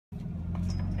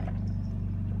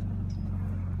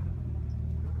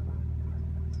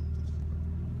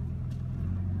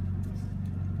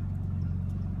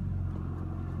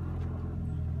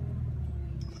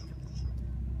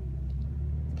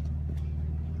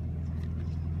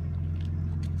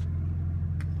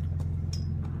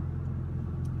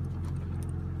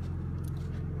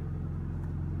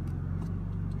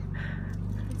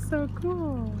so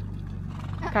cool.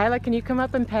 Kyla, can you come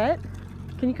up and pet?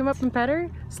 Can you come up and pet her?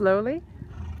 Slowly.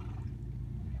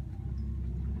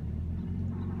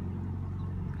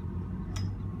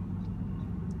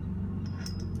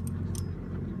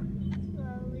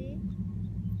 Slowly.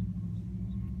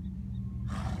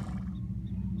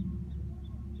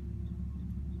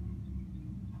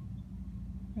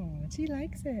 Oh, she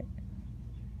likes it.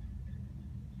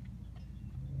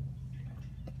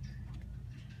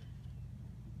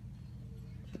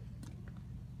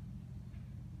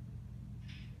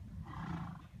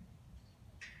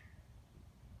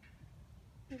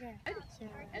 Okay.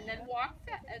 And then walk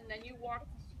and then you walk,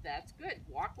 that's good.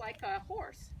 Walk like a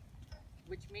horse,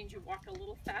 which means you walk a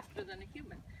little faster than a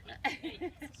human.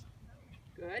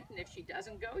 Good, and if she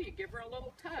doesn't go, you give her a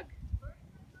little tug.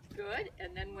 Good,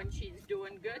 and then when she's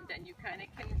doing good, then you kind of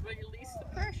can release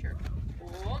the pressure.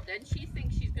 Oh, then she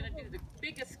thinks she's going to do the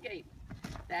big escape.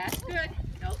 That's good.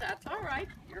 No, that's all right.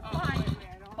 You're fine.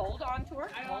 Hold on to her.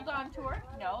 Hold on to her.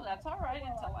 No, that's all right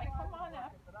until I come on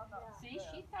up. See,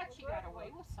 she thought she got away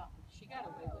with something. She got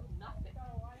away with nothing.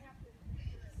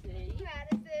 See?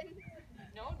 Madison.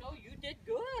 No, you did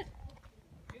good.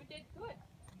 You did good.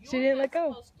 She didn't let go. You're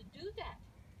not supposed to do that.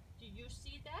 Do you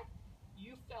see that?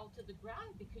 You fell to the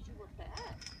ground because you were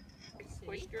bad.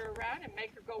 Push her around and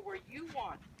make her go where you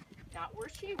want, not where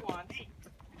she wants.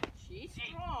 She's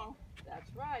strong.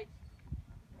 That's right.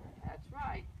 That's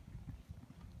right.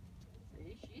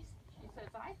 See, she says,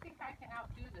 I think I can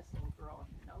outdo this little girl.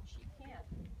 No, she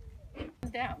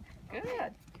can't. Down.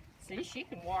 Good. See, she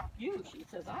can walk you. She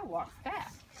says, I walk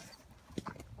fast.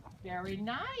 Very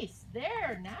nice.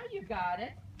 There, now you got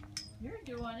it. You're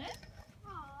doing it.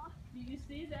 Aww. Do you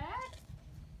see that?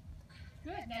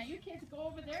 Good. Now you kids go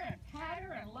over there and pat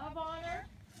her and love on her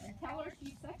and tell her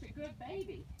she's such a good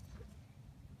baby.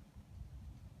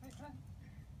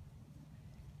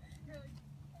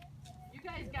 You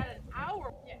guys got an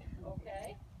hour.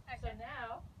 Okay? So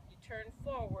now you turn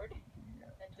forward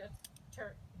and just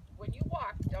turn. When you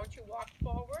walk, don't you walk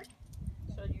forward?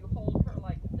 So you hold her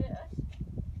like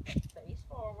this, face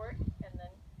forward, and then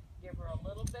give her a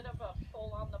little bit of a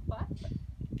pull on the butt,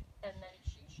 and then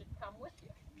she should come with you.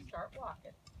 Start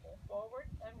walking. Pull forward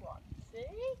and walk.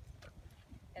 See?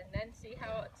 And then see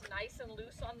how it's nice and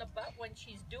loose on the butt. When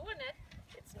she's doing it,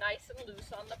 it's nice and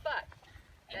loose on the butt.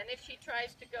 Then if she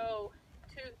tries to go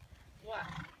too, what?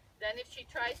 Then if she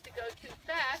tries to go too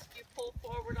fast, you pull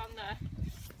forward on the,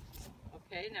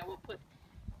 okay, now we'll put,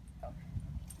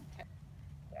 okay.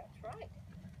 That's right.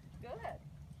 Good.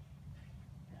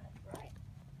 That's right.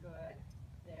 Good.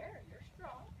 There, you're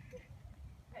strong.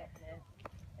 Okay,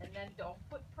 and then don't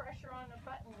put pressure on the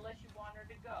button unless you want her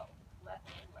to go. Let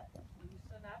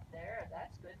loosen up there.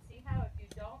 That's good. See how if you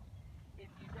don't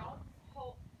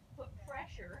put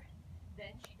pressure,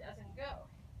 then she doesn't go.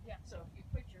 Yeah. So if you